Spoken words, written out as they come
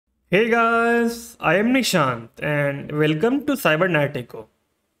Hey guys, I am Nishant and welcome to Cybernetico.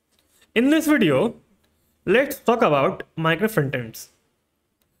 In this video, let's talk about micro-frontends.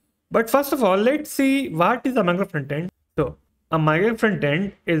 But first of all, let's see what is a micro-frontend. So, a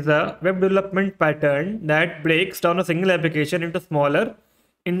micro-frontend is a web development pattern that breaks down a single application into smaller,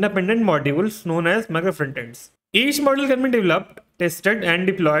 independent modules known as micro-frontends. Each module can be developed, tested, and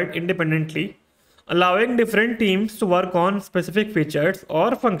deployed independently, allowing different teams to work on specific features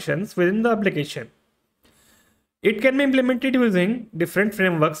or functions within the application. It can be implemented using different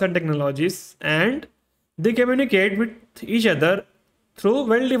frameworks and technologies, and they communicate with each other through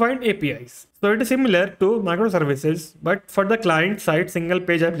well-defined APIs. So it is similar to microservices, but for the client-side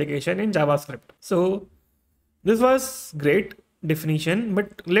single-page application in JavaScript. So this was great definition,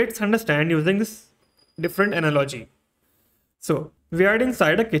 but let's understand using this different analogy. So we are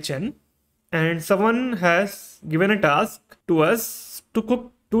inside a kitchen and someone has given a task to us to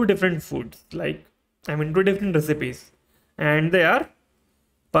cook two different foods, two different recipes, and they are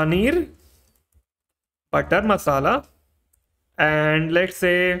paneer butter masala and let's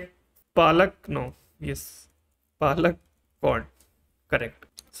say palak, no, yes, palak corn, correct.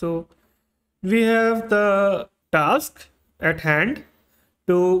 So we have the task at hand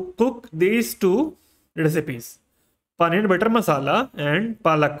to cook these two recipes, paneer butter masala and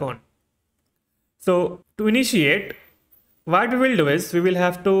palak corn. So to initiate, what we will do is we will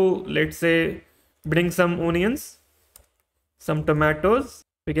have to, let's say, bring some onions, some tomatoes,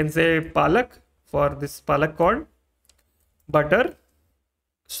 we can say palak for this palak corn, butter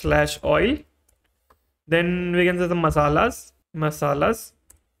 / oil, then we can say some masalas,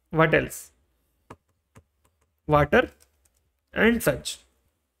 what else? Water and such.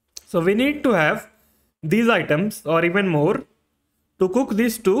 So we need to have these items or even more to cook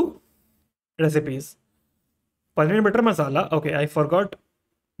these two recipes. Paneer butter masala, okay, I forgot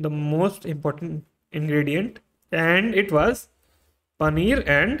the most important ingredient, and it was paneer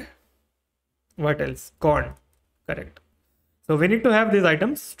and what else? Corn, correct. So we need to have these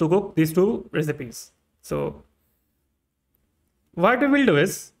items to cook these two recipes. So what we will do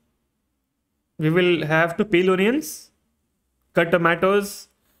is we will have to peel onions, cut tomatoes,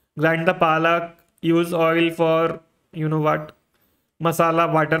 grind the palak, use oil for masala,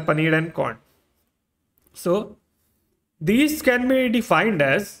 water, paneer and corn. So these can be defined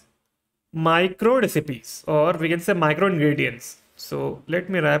as micro recipes, or we can say micro ingredients. So let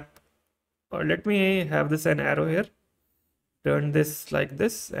me have this an arrow here, turn this like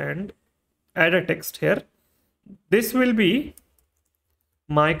this and add a text here. This will be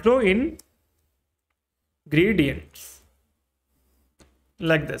micro ingredients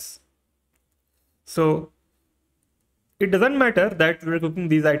like this. So it doesn't matter that we're cooking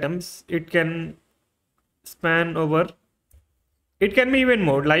these items, it can span over, it can be even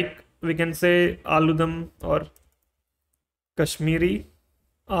more, like we can say aloo or Kashmiri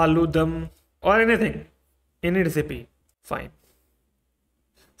aloo or anything, any recipe, fine.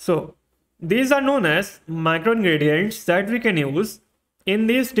 So these are known as micro ingredients that we can use in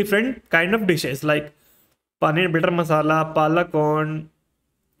these different kind of dishes like paneer butter masala, palak corn,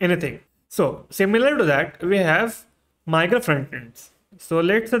 anything. So similar to that, we have micro frontends. So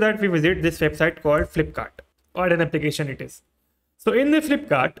let's say that we visit this website called Flipkart, or an application it is. So in the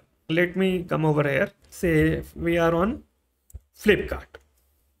Flipkart, let me come over here. Say we are on Flipkart.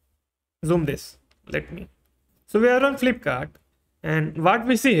 Zoom this. So we are on Flipkart, and what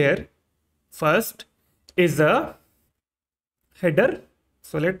we see here first is a header.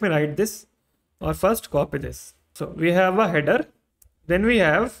 So let me write this, or first copy this. So we have a header, then we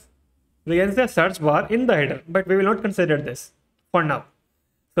can say a search bar in the header, but we will not consider this for now.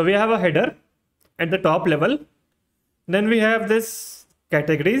 So we have a header at the top level, then we have this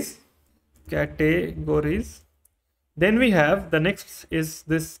categories, then we have the next is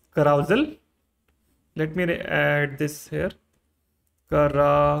this carousel. Let me add this here,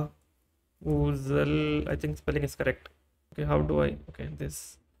 carousel, I think spelling is correct. Okay,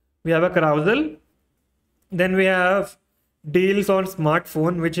 this, we have a carousel, then we have deals on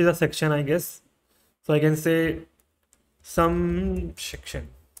smartphone, which is a section, I guess. So I can say some section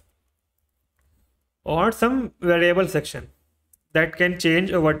or some variable section that can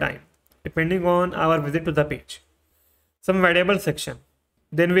change over time depending on our visit to the page. Some variable section.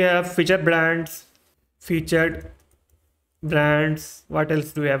 Then we have featured brands. What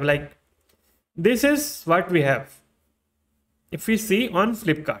else do we have? Like this is what we have if we see on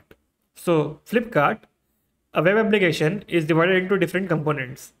Flipkart. So Flipkart, a web application, is divided into different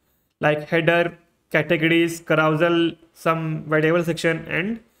components like header, categories, carousel, some variable section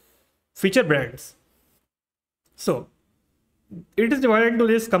and feature brands. So it is divided into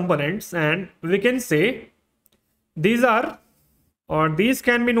these components, and we can say these are, or these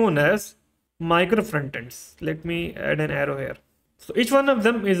can be known as micro frontends. Let me add an arrow here. So each one of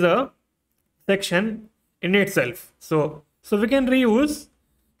them is a section in itself. So we can reuse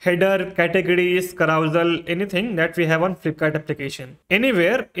header, categories, carousel, anything that we have on Flipkart application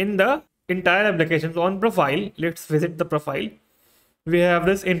anywhere in the entire application. So on profile, let's visit the profile. We have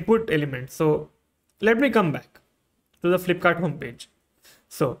this input element. So let me come back to the Flipkart homepage.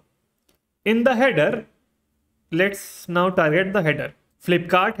 So in the header, let's now target the header.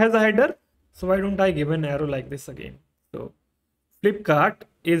 Flipkart has a header. So why don't I give an arrow like this again? So Flipkart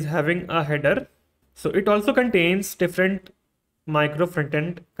is having a header. So it also contains different micro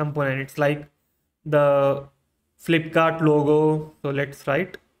frontend components like the Flipkart logo. So let's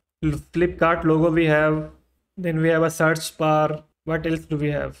write Flipkart logo we have. Then we have a search bar. What else do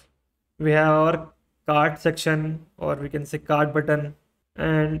we have? We have our cart section, or we can say cart button,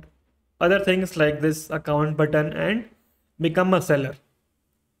 and other things like this account button and become a seller.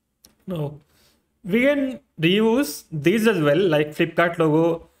 Now we can reuse these as well, like Flipkart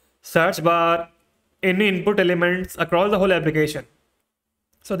logo, search bar, any input elements across the whole application.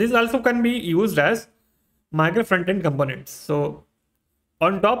 So these also can be used as micro frontend components. So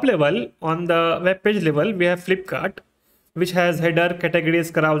on top level, on the web page level, we have Flipkart, which has header,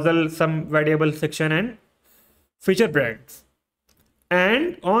 categories, carousel, some variable section, and feature brands.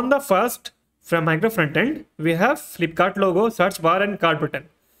 And on the first from micro frontend, we have Flipkart logo, search bar, and cart button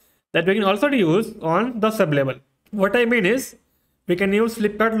that we can also use on the sub level. What I mean is, we can use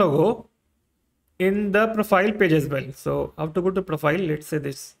Flipkart logo in the profile page as well. So how to go to profile? Let's say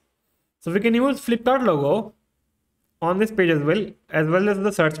this. So we can use Flipkart logo on this page as well as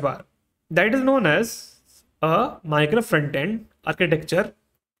the search bar. That is known as a micro frontend architecture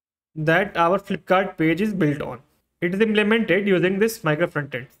that our Flipkart page is built on. It is implemented using this micro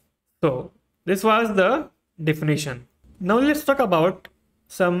frontend. So this was the definition. Now let's talk about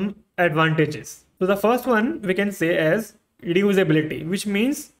some advantages. So the first one we can say as reusability, which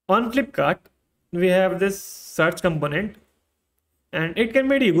means on Flipkart we have this search component and it can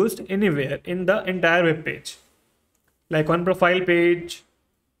be used anywhere in the entire web page, like on profile page,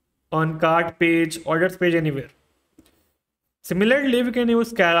 on cart page, orders page, anywhere. Similarly, we can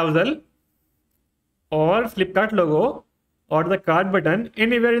use carousel or Flipkart logo or the cart button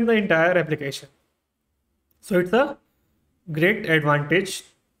anywhere in the entire application. So it's a great advantage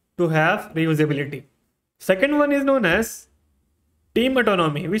to have reusability. Second one is known as team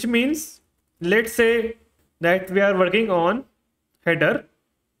autonomy, which means let's say that we are working on header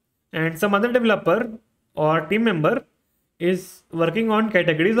and some other developer or team member is working on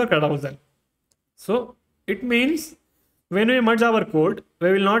categories or carousel. So it means when we merge our code,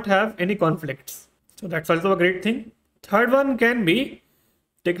 we will not have any conflicts. So that's also a great thing. Third one can be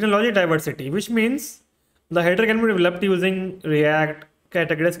technology diversity, which means the header can be developed using React,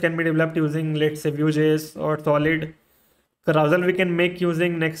 categories can be developed using, let's say, Vue.js or Solid, carousel we can make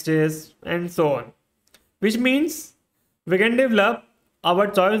using Next.js, and so on. Which means we can develop our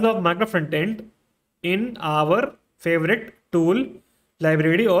choice of micro frontend in our favorite tool,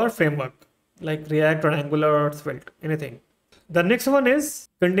 library, or framework like React or Angular or Svelte, anything. The next one is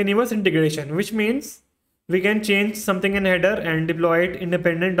continuous integration, which means we can change something in header and deploy it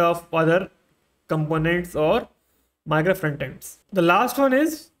independent of other components or micro frontends. The last one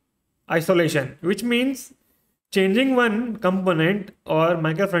is isolation, which means changing one component or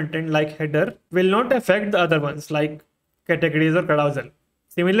micro frontend like header will not affect the other ones like categories or carousel.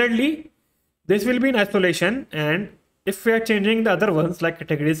 Similarly, this will be in isolation, and if we are changing the other ones like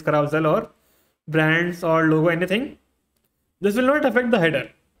categories, carousel, or brands or logo, anything, this will not affect the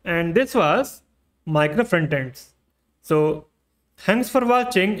header. And this was micro frontends. So thanks for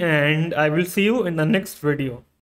watching, and I will see you in the next video.